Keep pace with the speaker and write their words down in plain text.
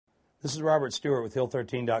This is Robert Stewart with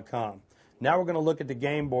Hill13.com. Now we're going to look at the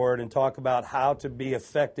game board and talk about how to be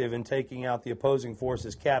effective in taking out the opposing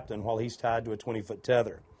force's captain while he's tied to a 20-foot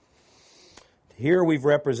tether. Here we've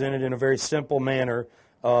represented in a very simple manner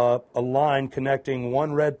a line connecting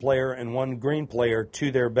one red player and one green player to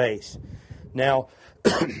their base. Now,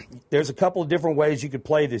 there's a couple of different ways you could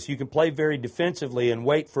play this. You can play very defensively and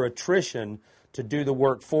wait for attrition to do the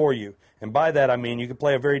work for you. And by that I mean you can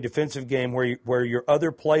play a very defensive game where your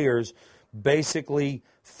other players basically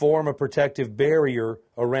form a protective barrier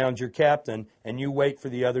around your captain and you wait for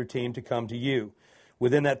the other team to come to you.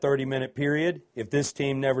 Within that 30-minute period, if this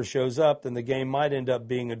team never shows up, then the game might end up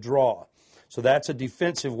being a draw. So that's a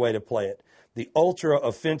defensive way to play it. The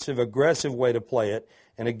ultra-offensive, aggressive way to play it,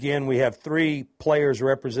 and again, we have 3 players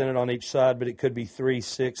represented on each side, but it could be 3,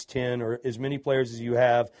 6, 10, or as many players as you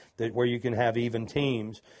have where you can have even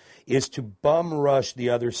teams, is to bum rush the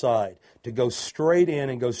other side, to go straight in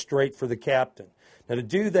and go straight for the captain. Now, to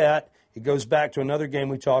do that, it goes back to another game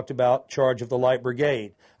we talked about, Charge of the Light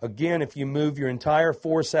Brigade. Again, if you move your entire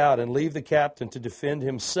force out and leave the captain to defend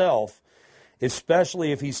himself,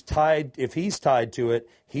 especially if he's tied to it,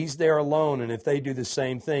 he's there alone, and if they do the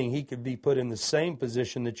same thing, he could be put in the same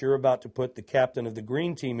position that you're about to put the captain of the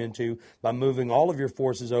green team into by moving all of your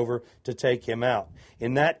forces over to take him out.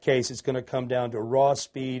 In that case, it's going to come down to raw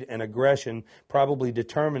speed and aggression, probably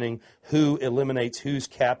determining who eliminates whose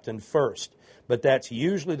captain first. But that's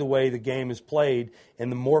usually the way the game is played, and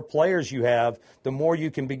the more players you have, the more you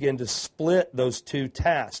can begin to split those 2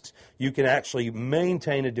 tasks. You can actually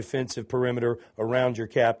maintain a defensive perimeter around your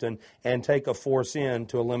captain and take a force in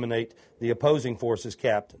to eliminate the opposing force's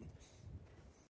captain.